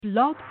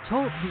Blog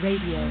Talk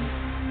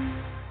Radio.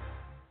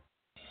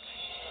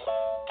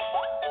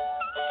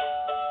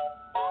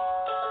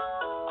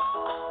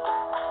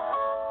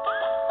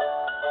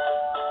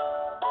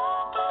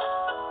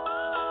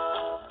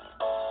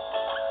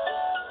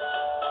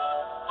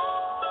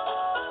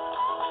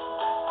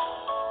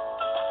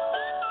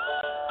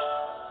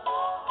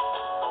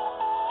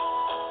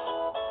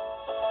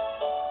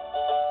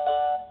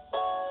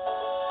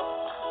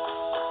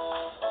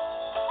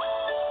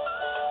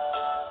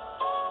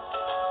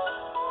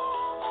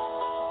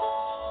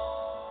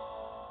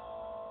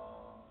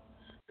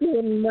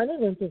 Good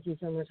morning, and thank you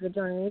so much for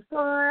joining me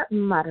for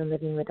Modern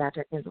Living with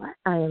Dr. Angela.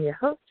 I am your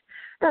host,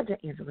 Dr.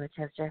 Angela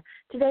Chester.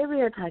 Today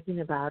we are talking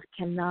about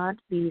Cannot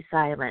Be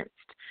Silenced,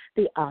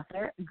 the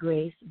author,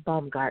 Grace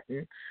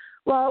Baumgarten.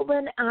 Well,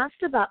 when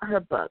asked about her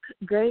book,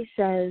 Grace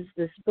says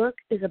this book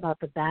is about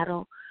the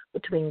battle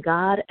between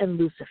God and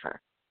Lucifer,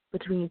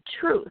 between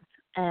truth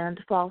and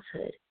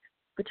falsehood,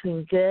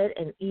 between good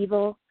and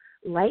evil,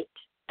 light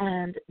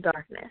and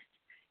darkness.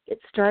 It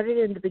started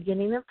in the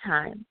beginning of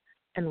time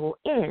and will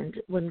end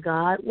when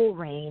God will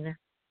reign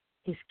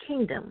his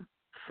kingdom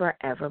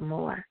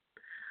forevermore.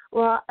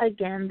 Well,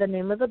 again, the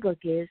name of the book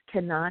is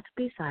Cannot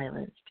Be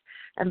Silenced,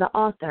 and the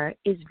author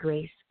is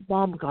Grace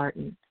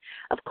Baumgarten.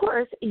 Of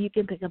course, you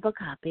can pick up a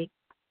copy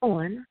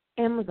on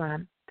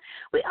Amazon.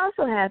 We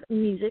also have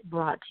music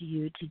brought to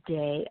you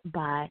today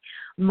by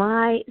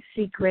My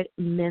Secret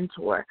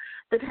Mentor.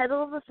 The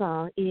title of the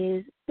song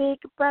is Big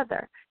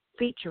Brother,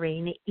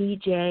 featuring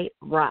EJ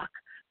Rock.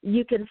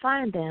 You can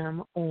find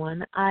them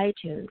on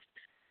iTunes.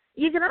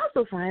 You can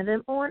also find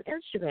them on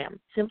Instagram.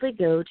 Simply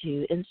go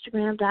to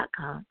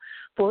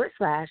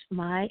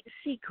Instagram.com/My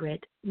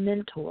Secret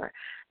Mentor.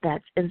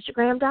 That's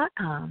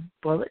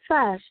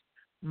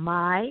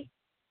Instagram.com/My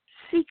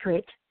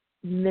Secret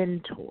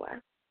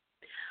Mentor.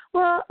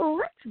 Well,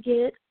 let's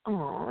get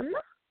on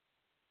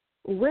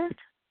with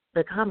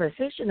the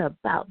conversation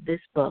about this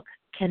book,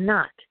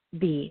 Cannot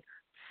Be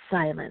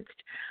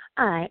Silenced.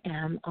 I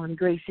am on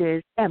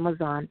Grace's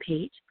Amazon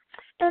page,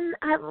 and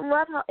I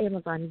love how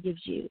Amazon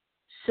gives you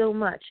so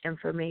much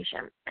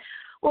information.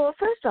 Well,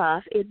 first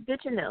off, it's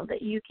good to know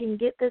that you can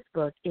get this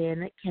book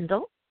in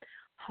Kindle,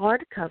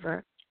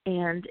 hardcover,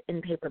 and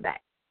in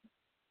paperback.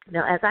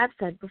 Now, as I've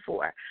said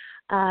before,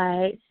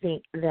 I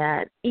think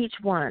that each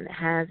one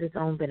has its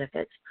own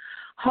benefits.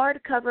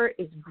 Hardcover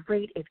is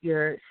great if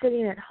you're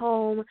sitting at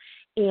home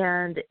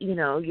and,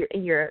 you're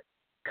in your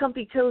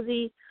comfy,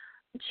 cozy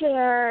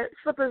chair,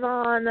 slippers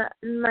on,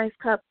 nice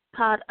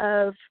pot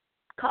of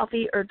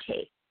coffee or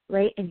tea,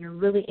 right? And you're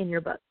really in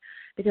your book.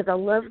 Because I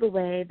love the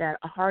way that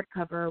a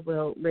hardcover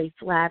will lay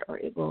flat or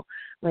it will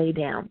lay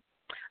down.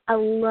 I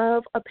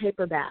love a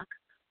paperback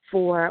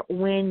for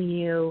when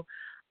you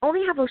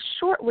only have a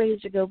short ways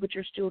to go, but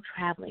you're still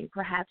traveling.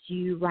 Perhaps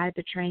you ride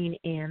the train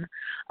in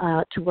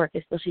to work,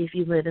 especially if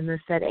you live in the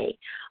city.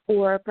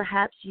 Or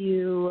perhaps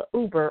you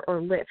Uber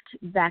or Lyft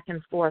back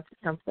and forth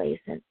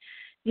someplace, and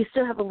you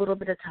still have a little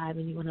bit of time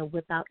and you want to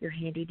whip out your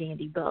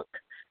handy-dandy book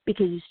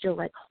because you still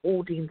like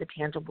holding the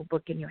tangible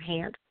book in your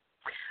hand.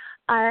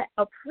 I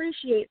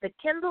appreciate the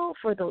Kindle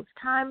for those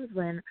times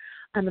when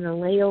I'm in a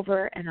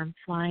layover and I'm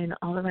flying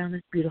all around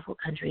this beautiful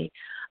country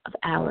of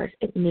ours.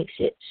 It makes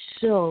it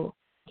so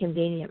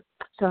convenient.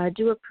 So I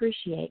do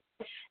appreciate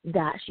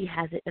that she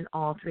has it in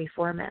all three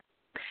formats.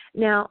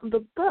 Now, the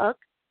book,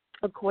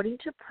 according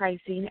to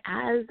pricing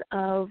as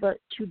of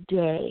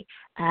today,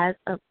 as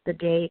of the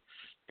day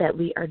that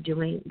we are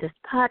doing this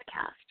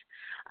podcast,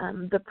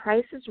 the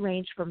prices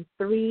range from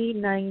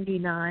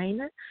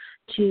 $3.99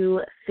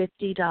 to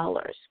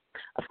 $50.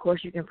 Of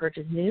course, you can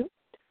purchase new,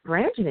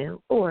 brand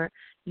new, or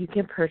you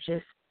can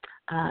purchase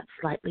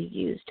slightly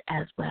used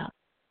as well.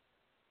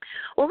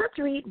 Well, let's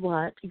read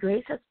what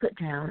Grace has put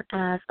down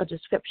as a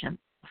description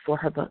for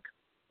her book.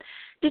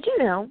 Did you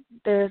know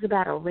there is a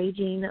battle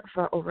raging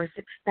for over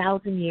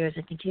 6,000 years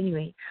and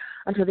continuing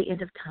until the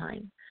end of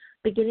time,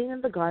 beginning in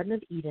the Garden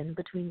of Eden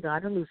between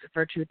God and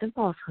Lucifer, truth and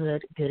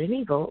falsehood, good and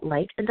evil,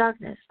 light and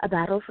darkness, a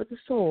battle for the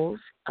souls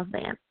of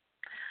man.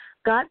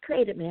 God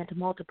created man to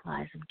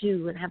multiply,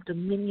 subdue, and have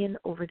dominion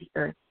over the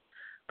earth.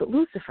 But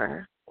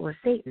Lucifer, or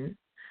Satan,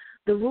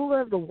 the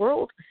ruler of the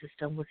world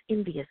system, was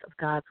envious of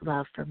God's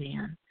love for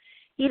man.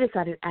 He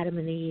deceived Adam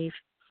and Eve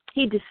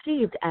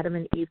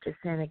to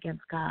sin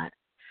against God.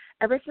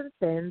 Ever since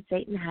then,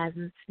 Satan has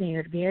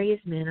ensnared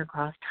various men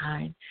across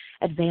time,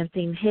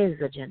 advancing his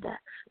agenda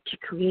to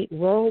create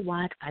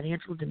worldwide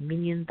financial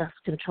dominion, thus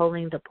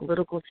controlling the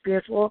political,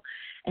 spiritual,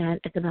 and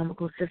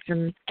economical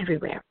systems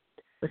everywhere,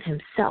 with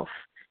himself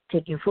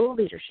taking full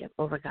leadership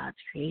over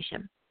God's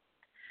creation.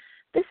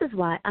 This is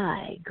why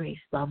I, Grace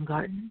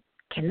Baumgarten,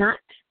 cannot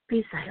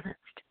be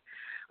silenced.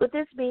 With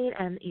this being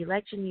an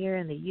election year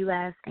in the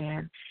U.S.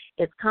 and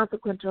its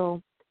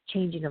consequential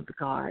changing of the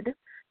guard,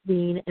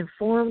 being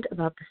informed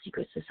about the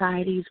secret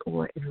societies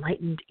or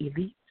enlightened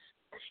elites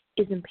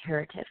is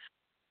imperative.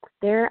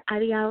 Their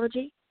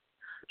ideology,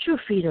 true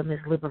freedom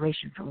is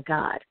liberation from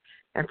God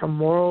and from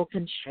moral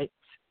constraints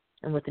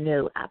and with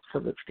no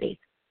absolute faith.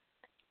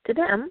 To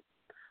them,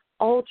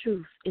 all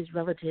truth is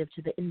relative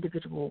to the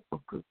individual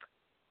or group.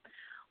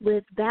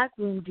 With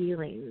backroom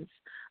dealings,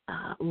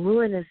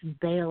 ruinous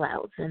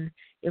bailouts, and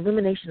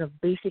elimination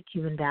of basic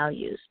human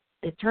values,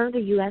 they turned the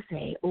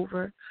USA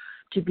over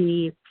to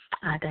be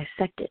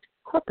dissected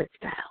corporate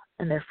style,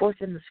 and they're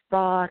forcing this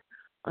fraud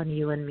on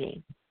you and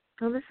me.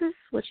 Well, this is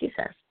what she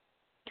says.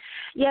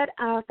 Yet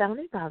our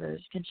founding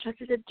fathers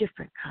constructed a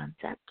different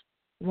concept,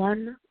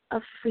 one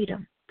of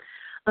freedom,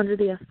 under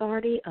the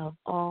authority of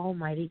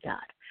Almighty God,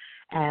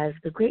 as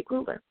the great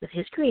ruler with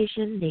his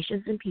creation,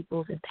 nations, and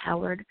peoples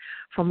empowered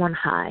from on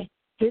high.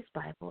 His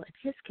Bible and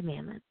his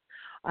commandments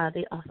are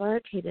the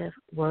authoritative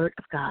word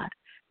of God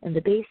and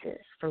the basis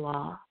for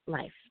law,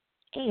 life,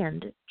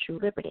 and true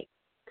liberty.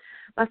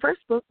 My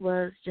first book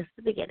was just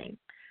the beginning,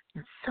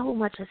 and so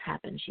much has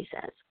happened, she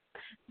says.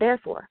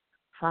 Therefore,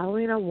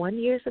 following a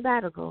 1-year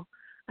sabbatical,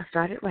 I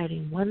started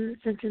writing one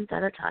sentence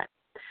at a time,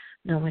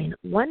 knowing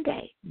one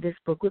day this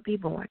book would be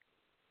born.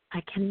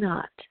 I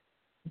cannot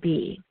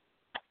be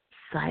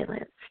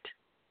silenced.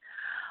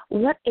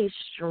 What a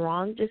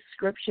strong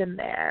description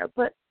there,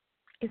 but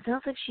it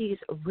sounds like she's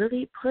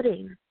really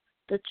putting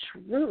the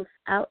truth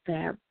out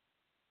there,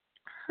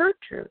 her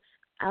truth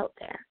out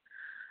there,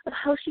 of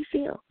how she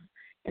feels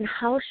and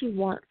how she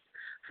wants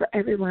for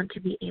everyone to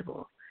be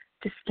able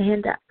to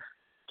stand up,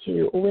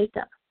 to wake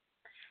up,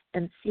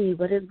 and see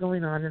what is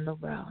going on in the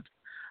world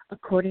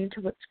according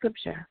to what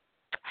Scripture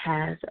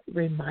has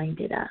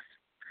reminded us.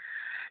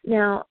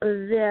 Now,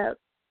 the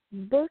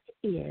book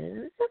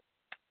is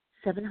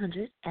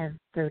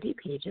 730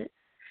 pages.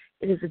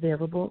 It is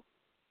available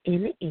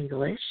in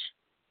English,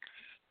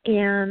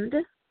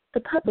 and the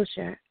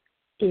publisher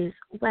is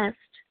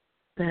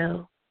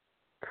Westbow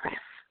Press.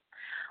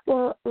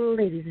 Well,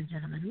 ladies and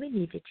gentlemen, we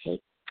need to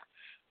take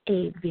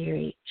a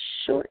very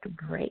short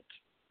break,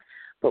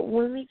 but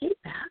when we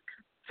get back,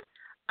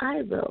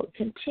 I will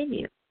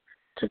continue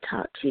to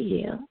talk to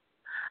you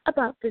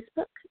about this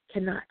book,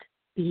 Cannot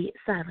Be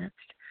Silenced,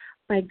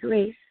 by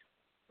Grace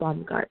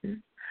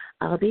Baumgarten.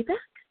 I'll be back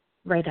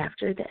right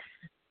after this.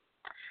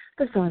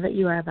 The song that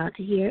you are about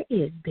to hear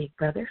is Big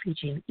Brother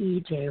featuring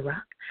E.J.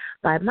 Rock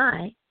by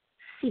My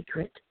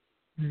Secret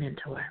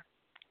Mentor.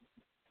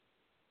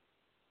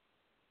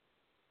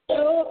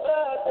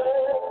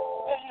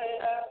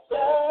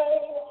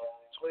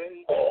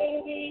 Twin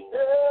baby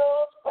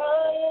girls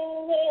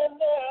crying in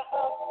their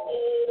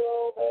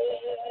hospital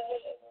bed.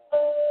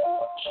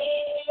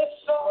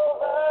 It's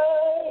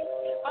alright,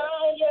 I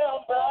am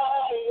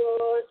by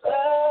your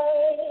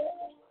side.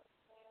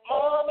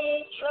 Mommy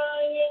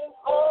trying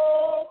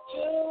hard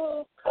to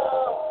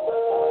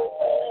comfort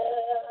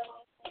them.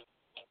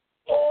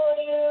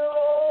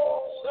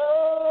 4-year-old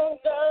son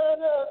got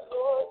a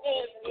sword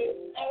in his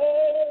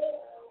hand.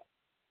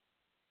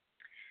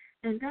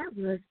 And that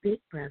was Big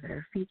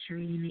Brother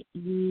featuring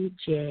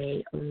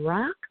E.J.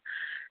 Rock,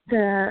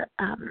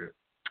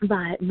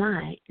 by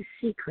My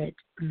Secret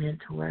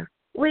Mentor.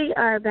 We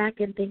are back,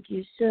 and thank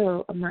you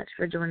so much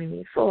for joining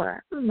me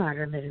for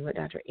Modern Living with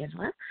Dr.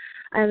 Angela.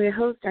 I am your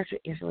host, Dr.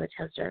 Angela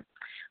Chester.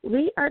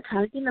 We are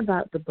talking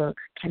about the book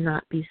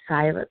Cannot Be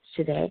Silenced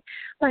today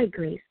by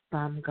Grace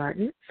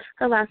Baumgarten.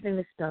 Her last name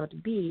is spelled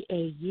Baumgarten.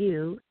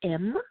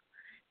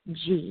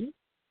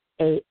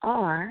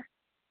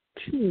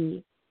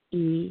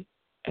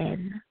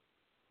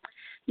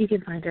 You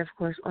can find her, of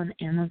course, on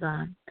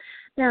Amazon.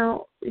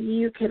 Now,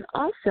 you can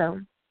also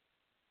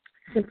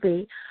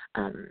simply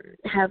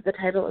have the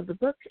title of the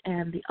book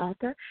and the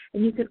author,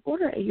 and you can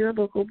order at your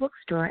local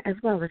bookstore as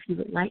well if you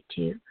would like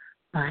to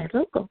buy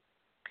local.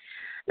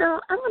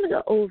 Now, I'm going to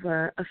go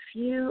over a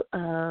few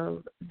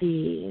of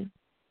the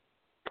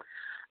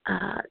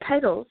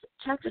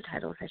chapter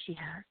titles that she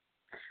has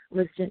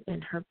listed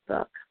in her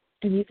book,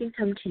 and you can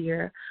come to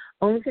your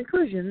own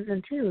conclusions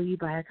until you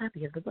buy a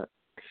copy of the book.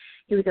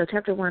 Here we go.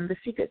 Chapter 1, The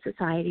Secret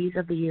Societies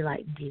of the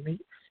Enlightened Elites.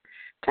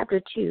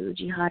 Chapter 2,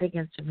 Jihad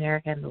Against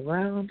America and the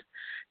World.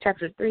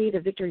 Chapter 3, The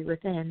Victory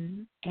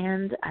Within,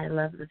 and I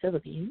Love the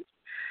Philippines.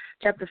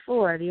 Chapter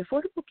 4, The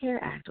Affordable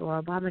Care Act,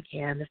 or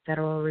Obamacare, and the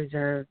Federal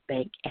Reserve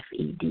Bank,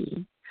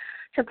 FED.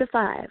 Chapter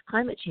 5,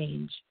 Climate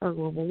Change, or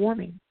Global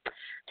Warming.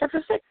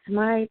 Chapter 6,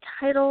 My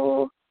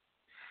Title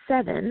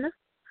 7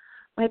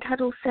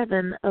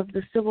 of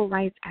the Civil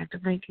Rights Act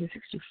of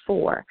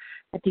 1964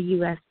 at the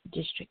U.S.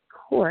 District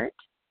Court.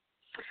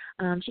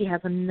 She has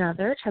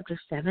another, Chapter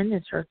 7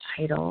 is her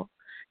Title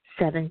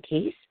 7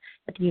 case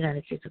at the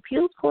United States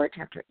Appeals Court.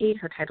 Chapter 8,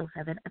 her Title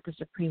 7 at the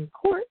Supreme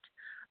Court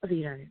of the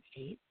United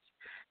States.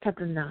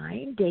 Chapter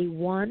 9, Day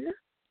 1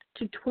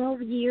 to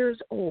 12 years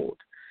old,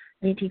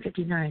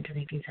 1959 to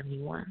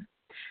 1971.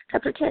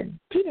 Chapter 10,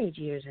 Teenage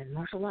Years in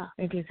Martial Law,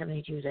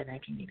 1972 to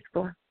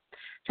 1984.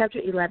 Chapter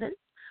 11,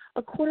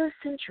 A Quarter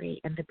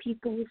Century and the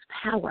People's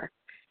Power,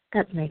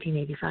 that's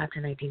 1985 to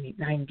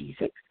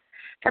 1996.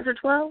 Chapter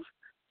 12,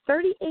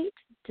 38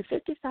 to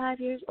 55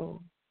 years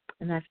old,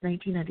 and that's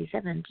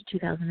 1997 to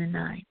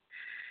 2009.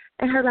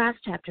 And her last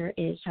chapter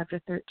is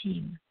Chapter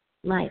 13,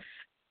 Life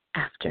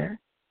After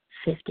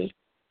 50.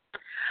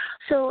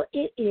 So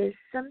it is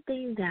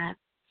something that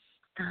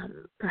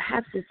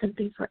perhaps it's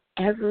something for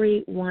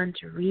everyone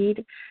to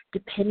read,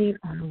 depending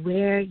on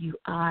where you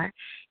are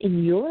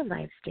in your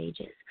life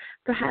stages.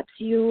 Perhaps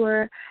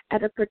you're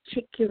at a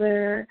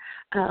particular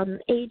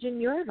age in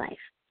your life,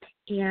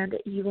 and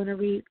you want to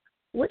read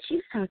what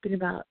she's talking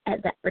about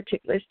at that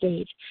particular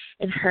stage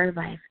in her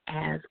life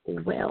as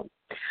well.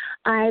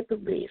 I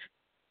believe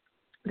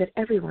that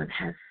everyone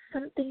has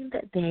something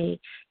that they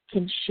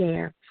can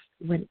share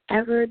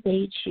whenever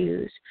they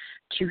choose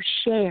to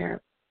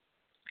share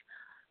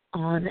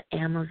on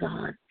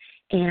Amazon.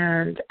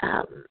 And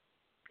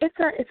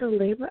it's a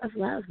labor of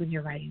love when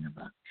you're writing a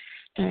book.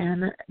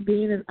 And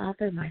being an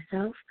author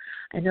myself,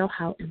 I know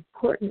how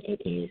important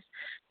it is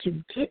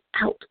to get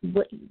out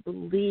what you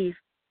believe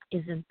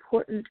is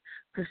important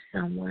for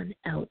someone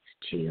else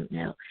to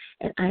know.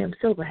 And I am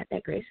so glad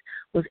that Grace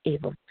was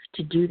able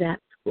to do that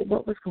with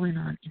what was going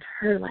on in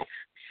her life,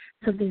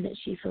 something that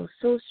she feels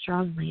so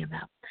strongly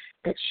about,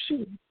 that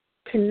she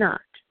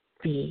cannot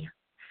be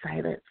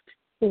silenced.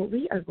 Well,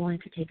 we are going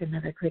to take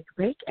another quick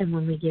break, and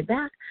when we get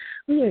back,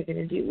 we are going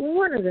to do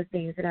one of the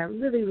things that I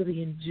really,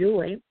 really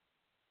enjoy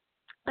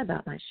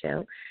about my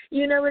show.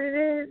 You know what it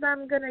is?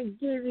 I'm going to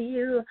give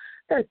you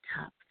the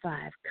top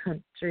 5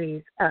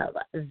 countries of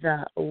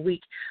the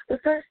week.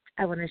 But first,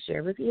 I want to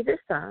share with you this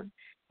song,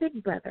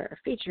 Big Brother,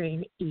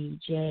 featuring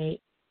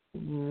E.J.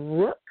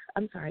 Rook.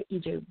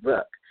 E.J.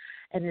 Rook.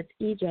 And it's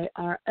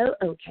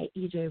E-J-R-O-O-K,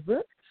 E.J.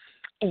 Rook.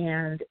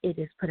 And it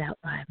is put out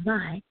by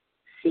My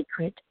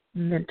Secret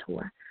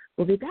Mentor.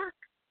 We'll be back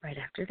right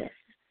after this.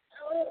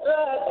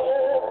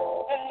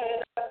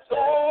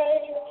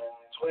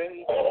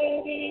 Twin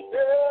baby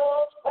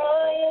girls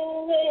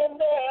crying in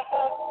their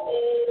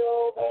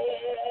hospital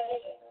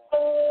bed.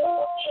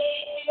 Oh,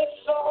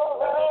 it's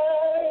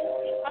alright,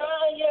 I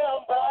am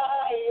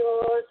by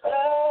your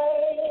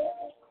side.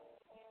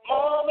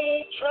 Mommy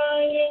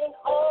trying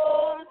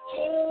hard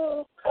to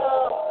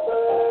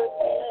comfort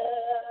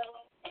them.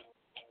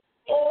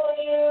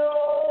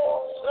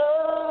 4-year-old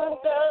son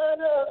got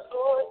a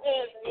sword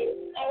in his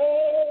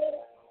hand.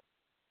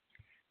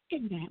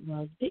 And that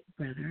was Big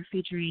Brother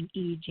featuring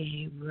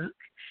E.J. Rook.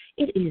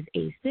 It is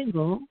a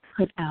single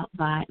put out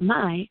by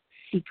My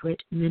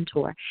Secret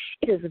Mentor.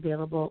 It is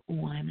available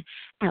on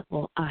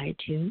Apple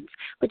iTunes,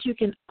 but you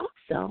can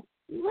also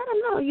let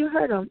them know you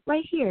heard them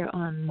right here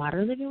on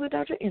Modern Living with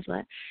Dr.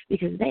 Angela,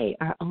 because they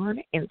are on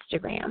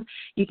Instagram.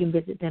 You can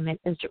visit them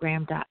at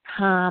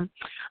Instagram.com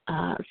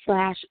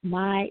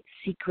 /My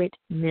Secret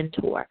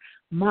Mentor.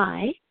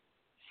 My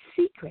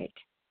Secret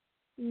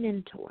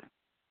Mentor.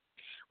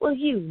 Well,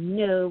 you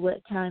know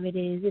what time it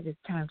is. It is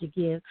time to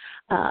give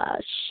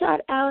a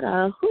shout-out,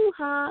 a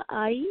hoo-ha,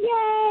 a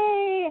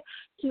yay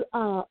to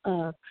all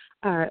of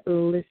our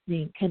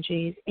listening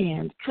countries.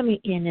 And coming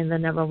in the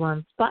number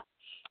 1 spot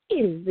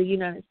is the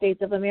United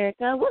States of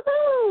America.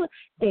 Woohoo!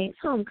 Thanks,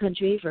 home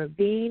country, for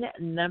being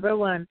number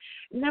 1.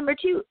 Number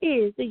 2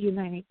 is the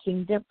United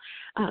Kingdom.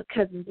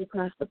 Cousins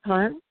across the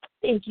pond,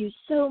 thank you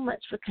so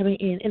much for coming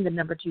in the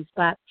number 2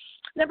 spot.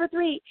 Number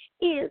 3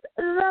 is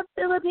the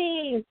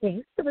Philippines.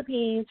 Thanks,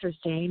 Philippines, for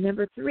staying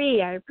number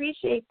 3. I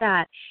appreciate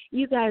that.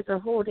 You guys are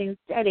holding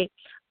steady.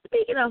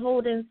 Speaking of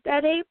holding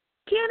steady,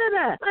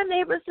 Canada, my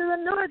neighbors to the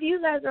north,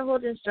 you guys are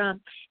holding strong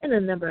in the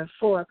number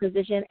 4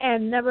 position.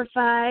 And number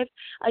 5,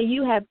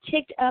 you have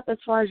ticked up as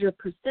far as your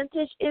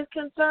percentage is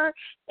concerned.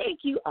 Thank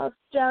you,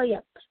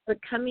 Australia, for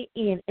coming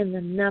in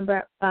the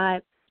number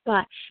 5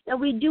 spot. Now,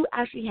 we do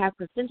actually have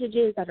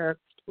percentages that are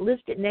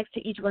listed next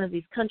to each one of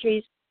these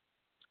countries.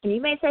 And you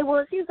may say, well,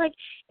 it seems like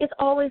it's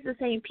always the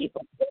same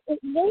people. It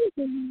may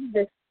be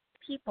the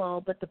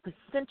people, but the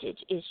percentage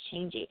is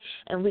changing.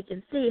 And we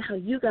can see how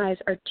you guys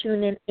are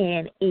tuning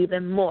in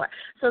even more.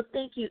 So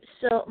thank you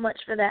so much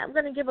for that. I'm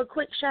going to give a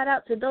quick shout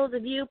out to those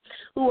of you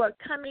who are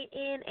coming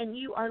in and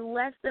you are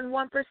less than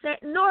 1%.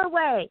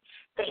 Norway,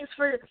 thanks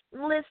for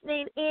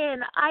listening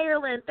in.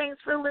 Ireland, thanks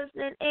for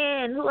listening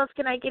in. Who else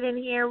can I get in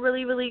here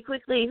really, really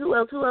quickly? Who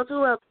else?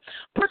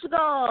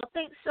 Portugal,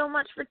 thanks so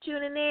much for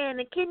tuning in.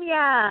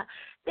 Kenya,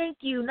 thank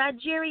you.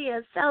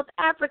 Nigeria, South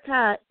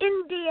Africa,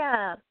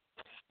 India,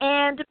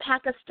 and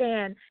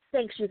Pakistan.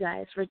 Thanks, you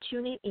guys, for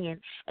tuning in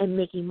and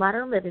making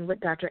Modern Living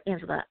with Dr.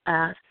 Angela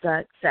a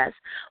success.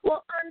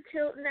 Well,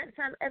 until next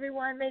time,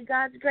 everyone, may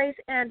God's grace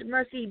and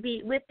mercy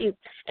be with you,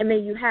 and may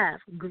you have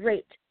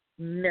great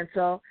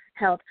mental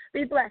health.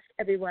 Be blessed,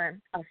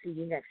 everyone. I'll see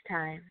you next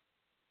time.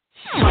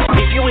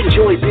 If you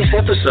enjoyed this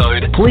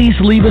episode, please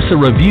leave us a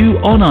review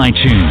on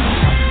iTunes.